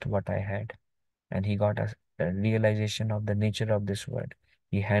lost what I had. And he got a realization of the nature of this world.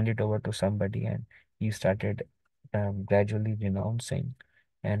 He handed over to somebody and he started gradually renouncing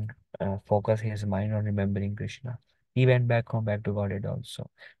and focus his mind on remembering Krishna. He went back home, back to Godhead also.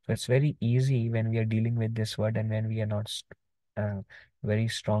 So it's very easy when we are dealing with this world and when we are not uh, very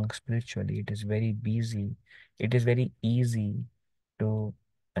strong spiritually. It is very busy. It is very easy to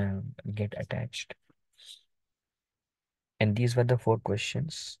get attached. And these were the four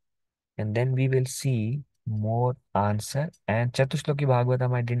questions. And then we will see more answer. And Chatushloki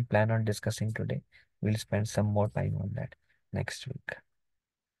Bhagavatam, I didn't plan on discussing today. We'll spend some more time on that next week.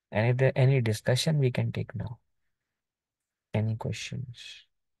 And if there any discussion, we can take now. Any questions?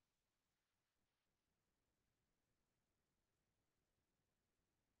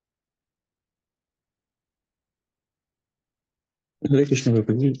 Hare Krishna,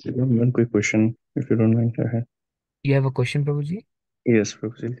 Prabhuji. One quick question, if you don't mind. You have a question, Prabhuji? Yes,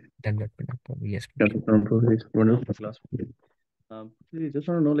 Prabhuji. Then let me know, Prabhu. Yes, we Canto can. from Prabhuji. Wonderful class. Prabhuji, just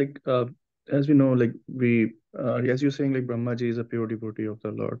want to know, like, as we know, like, as you're saying, like, Brahmaji is a pure devotee of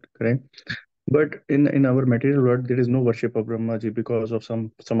the Lord, correct? But in our material world, there is no worship of Brahmaji because of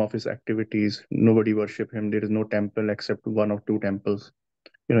some of his activities. Nobody worship him. There is no temple except one or two temples,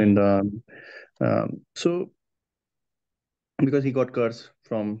 in Mm, the so because he got curse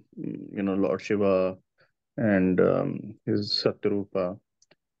from Lord Shiva and his Satyarupa.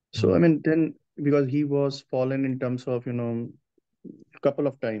 So I mm, mean, then because he was fallen in terms of couple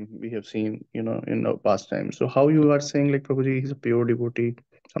of time we have seen in our past time. So how you are saying like Prabhuji he's a pure devotee?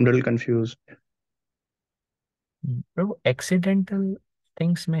 I'm a little confused. Prabhu, accidental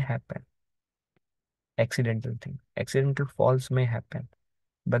things may happen. Accidental falls may happen.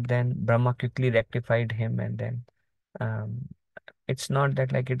 But then Brahma quickly rectified him and then Um, it's not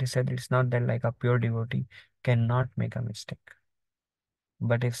that, like it is said, it's not that like a pure devotee cannot make a mistake.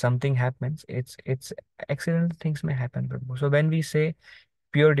 But if something happens, it's accidental things may happen, Prabhu. So when we say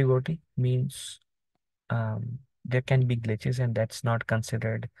pure devotee means there can be glitches, and that's not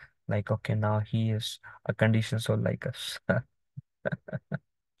considered like, okay, now he is a conditioned soul like us.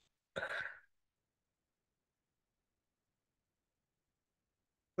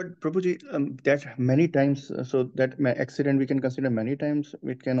 But Prabhuji, that many times, so that accident we can consider many times.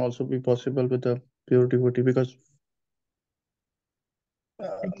 It can also be possible with a pure devotee because,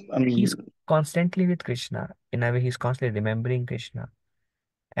 Like I he's mean, constantly with Krishna. In a way, he's constantly remembering Krishna.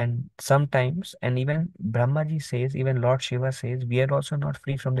 And sometimes, and even Brahmaji says, even Lord Shiva says, we are also not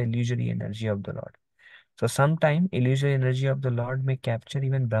free from the illusory energy of the Lord. So sometimes illusory energy of the Lord may capture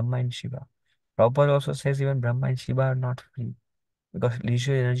even Brahma and Shiva. Prabhupada also says even Brahma and Shiva are not free because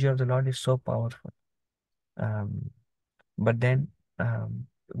illusory energy of the Lord is so powerful. Um, but then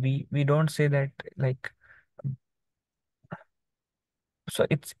we don't say that like, so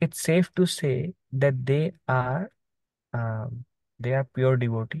it's safe to say that um, they are pure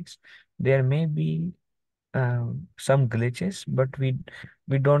devotees. There may be some glitches, but we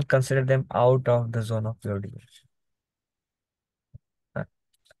don't consider them out of the zone of pure devotion. Uh,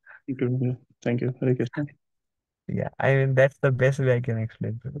 thank you, Hare Krishna. yeah, I mean that's the best way I can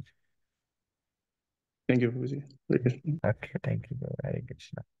explain it. Thank you, Prabhuji. Hare Krishna. Okay, thank you, Hare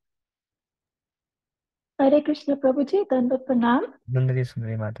Krishna. Hare Krishna Prabhuji, Dandavat Pranam. Nandari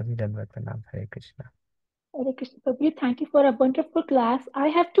Sundari Mataji Dandavat Pranam, Hare Krishna. Hare Krishna Prabhuji, thank you for a wonderful class. I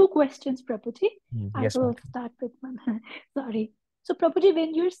have two questions, Prabhuji. I Yes, will Mataji. start with one. Sorry. So, Prabhuji,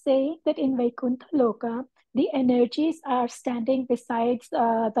 when you're saying that in Vaikuntha Loka, the energies are standing besides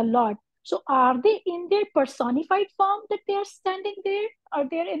the Lord, so are they in their personified form that they are standing there? Are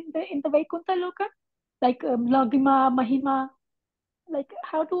they in the Vaikuntha Loka? Like Lagrima, Mahima? Like,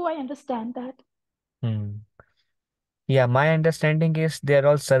 how do I understand that? Hmm. Yeah, my understanding is they are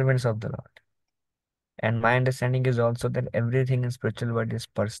all servants of the Lord. And my understanding is also that everything in spiritual world is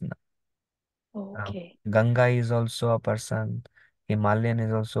personal. Okay. Ganga is also a person. Himalayan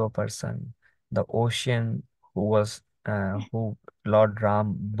is also a person. The ocean who Lord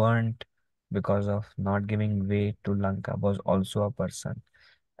Ram burnt because of not giving way to Lanka was also a person.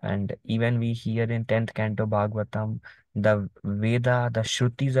 And even we hear in 10th Canto Bhagavatam, the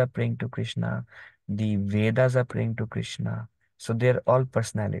Shrutis are praying to Krishna, the Vedas are praying to Krishna. So they're all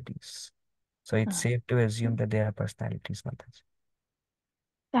personalities. So it's Uh, safe to assume that they are personalities, Mataji.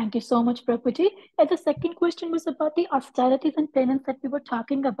 Thank you so much, Prabhuji. And the second question was about the austerities and penance that we were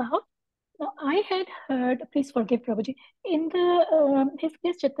talking about. Now, I had heard, please forgive Prabhuji, in the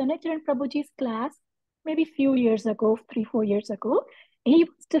his Chaitanya Charan Prabhuji's class, maybe few years ago, 3, 4 years ago, he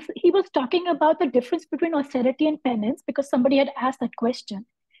was talking about the difference between austerity and penance because somebody had asked that question.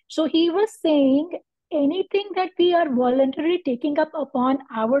 So he was saying anything that we are voluntarily taking up upon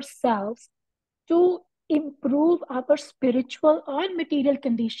ourselves to improve our spiritual or material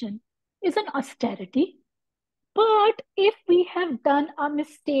condition is an austerity. But if we have done a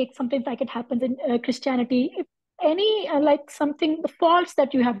mistake, something like it happens in Christianity, if any like something, the faults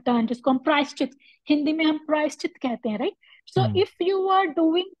that you have done, just come प्रायश्चित, हिंदी में हम प्रायश्चित कहते हैं, right? So Hmm. if you are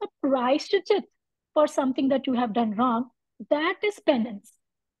doing the प्रायश्चित for something that you have done wrong, that is penance.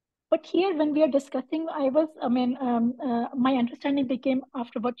 But here, when we are discussing, my understanding became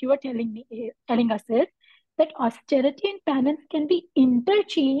after what you are telling us is that austerity and penance can be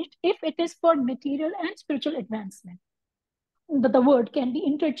interchanged if it is for material and spiritual advancement. The word can be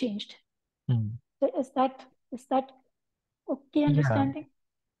interchanged. Hmm. So is that okay Yeah, understanding?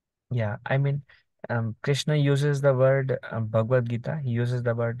 yeah. I mean, Krishna uses the word Bhagavad Gita. He uses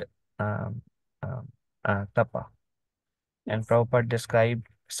the word um, um, tapa, and Yes. Prabhupada described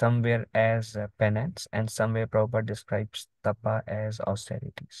somewhere as penance, and somewhere Prabhupada describes tapa as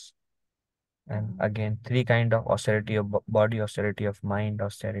austerities. And Mm. again, three kind of austerity of body, austerity of mind,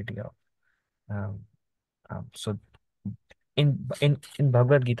 austerity of um, so in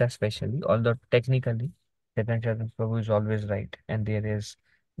Bhagavad Gita especially, although technically Chaitanya Prabhu is always right, and there is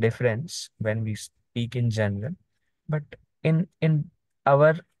difference when we speak in general, but in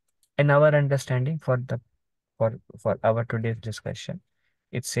our our understanding for our today's discussion,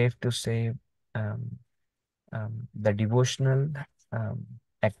 it's safe to say um, the devotional um,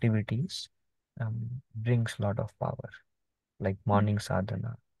 activities brings lot of power, like Mm. morning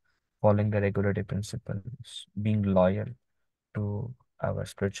sadhana, following the regulative principles, being loyal to our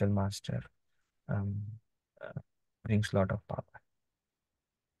spiritual master, um, uh, brings lot of power,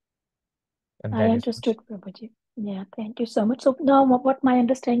 and I that is understood, Prabhuji. Yeah, thank you so much. So now what my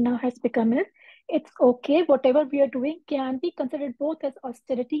understanding now has become is It's okay, whatever we are doing can be considered both as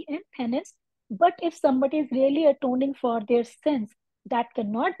austerity and penance. But if somebody is really atoning for their sins, that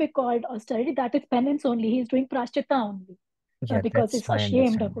cannot be called austerity, that is penance only. He's doing prashchita only Yeah, because that's he's my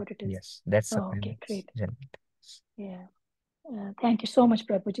ashamed of understanding. what it is. Yes, that's a Oh, okay, penance, great. generally. Yeah. Thank you so much,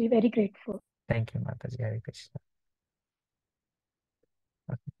 Prabhuji. Very grateful. Thank you, Mataji. Hare Krishna.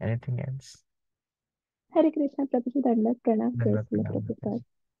 Okay. Anything else? Hare Krishna, Prabhuji, Dandavat Pranam, Jai Dandavat Srila Pranam, Prabhupada.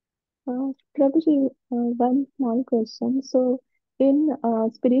 Mataji. Prabhuji, one small question. So, in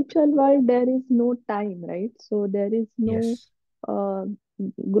spiritual world, there is no time, right? So there is no Yes, uh,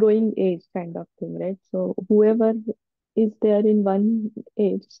 growing age kind of thing, right? So whoever is there in one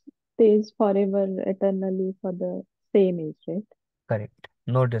age stays forever, eternally for the same age, right? correct.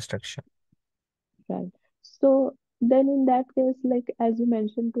 No destruction. Right. So then in that case, like as you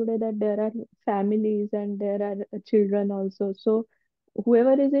mentioned today, that there are families and there are children also. So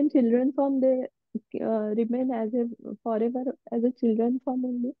whoever is in children form, they remain as a forever as a children form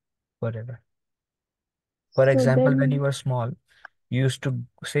only. Forever. For So example, when you then, were small, you used to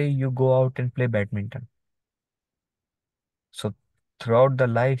say you go out and play badminton. So throughout the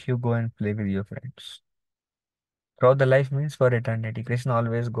life, you go and play with your friends. Throughout the life means for eternity. Krishna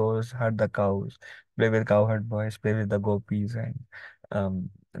always goes herd the cows, play with cowherd boys, play with the gopis,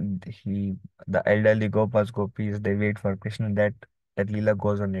 and he the elderly gopas gopis they wait for Krishna. That lila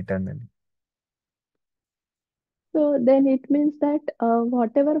goes on eternally. so then it means that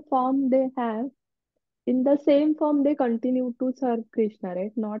whatever form they have, in the same form they continue to serve Krishna,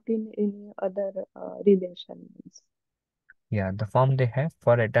 right? Not in any other relations. Yeah, the form they have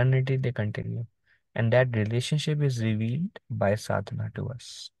for eternity they continue, and that relationship is revealed by sadhana to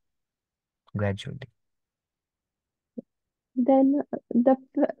us gradually. Then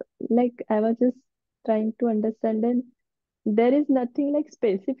like I was just trying to understand, then there is nothing like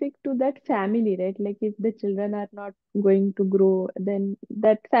specific to that family, right? Like if the children are not going to grow, then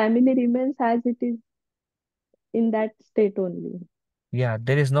that family remains as it is in that state only. Yeah,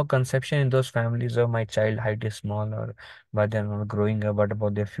 there is no conception in those families of my child height is small or why they're not growing up. What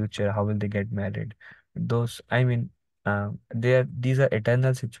about their future? How will they get married? Those, I mean, these are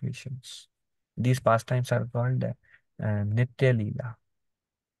eternal situations. These pastimes are called Nitya Leela.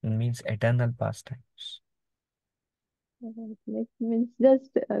 It means eternal pastimes. Like means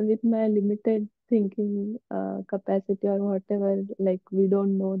just with my limited thinking capacity or whatever, like we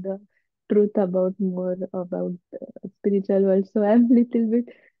don't know the truth about more about spiritual world. So I'm little bit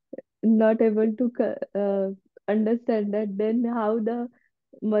not able to understand that then how the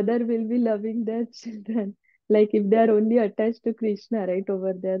mother will be loving their children. Like if they are only attached to Krishna, right,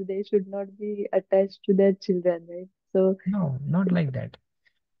 over there, they should not be attached to their children, right? So No, not like that.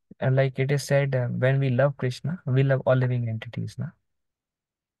 Like it is said, when we love Krishna, we love all living entities. Na?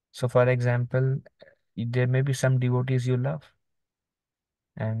 So, for example, there may be some devotees you love,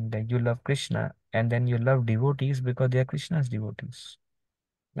 and you love Krishna, and then you love devotees because they are Krishna's devotees.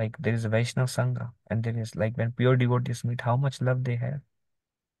 Like there is a Vaishnav Sangha, and there is like when pure devotees meet, how much love they have.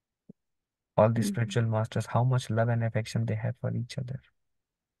 All the mhm, spiritual masters, how much love and affection they have for each other.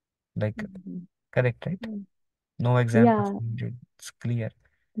 Like, mhm, correct, right? mhm. No examples Yeah. needed. It's clear.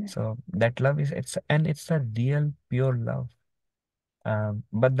 So that love is it's a real pure love.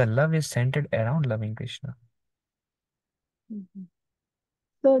 But the love is centered around loving Krishna. Mhm.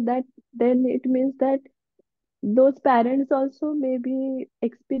 So that then it means that those parents also may be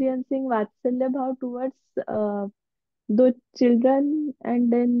experiencing Vatsalya Bhav towards those children,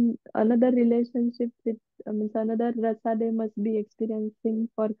 and then another relationship with, means another rasa they must be experiencing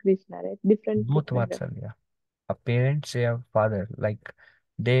for Krishna, right? Both Different. Vatsalya. A parent, say a father, like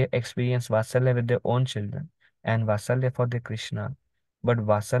they experience Vatsalya with their own children and Vatsalya for the Krishna. But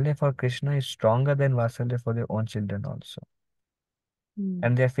Vatsalya for Krishna is stronger than Vatsalya for their own children also. Mm.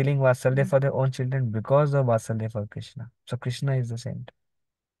 And they're feeling Vatsalya Mm. for their own children because of Vatsalya for Krishna. So Krishna is the saint.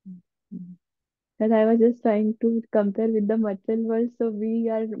 Mm. That I was just trying to compare with the material world. So we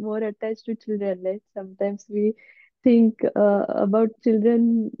are more attached to children, right? Sometimes we think about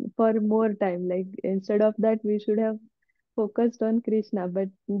children for more time. Like instead of that, we should have focused on Krishna. But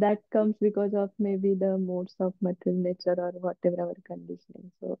that comes because of maybe the modes of material nature or whatever our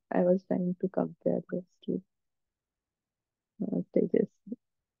conditioning. So I was trying to compare those two stages.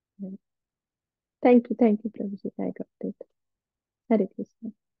 Yeah. Thank you, Prabhuji. I got it. Hare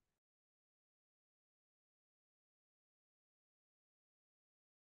Krishna.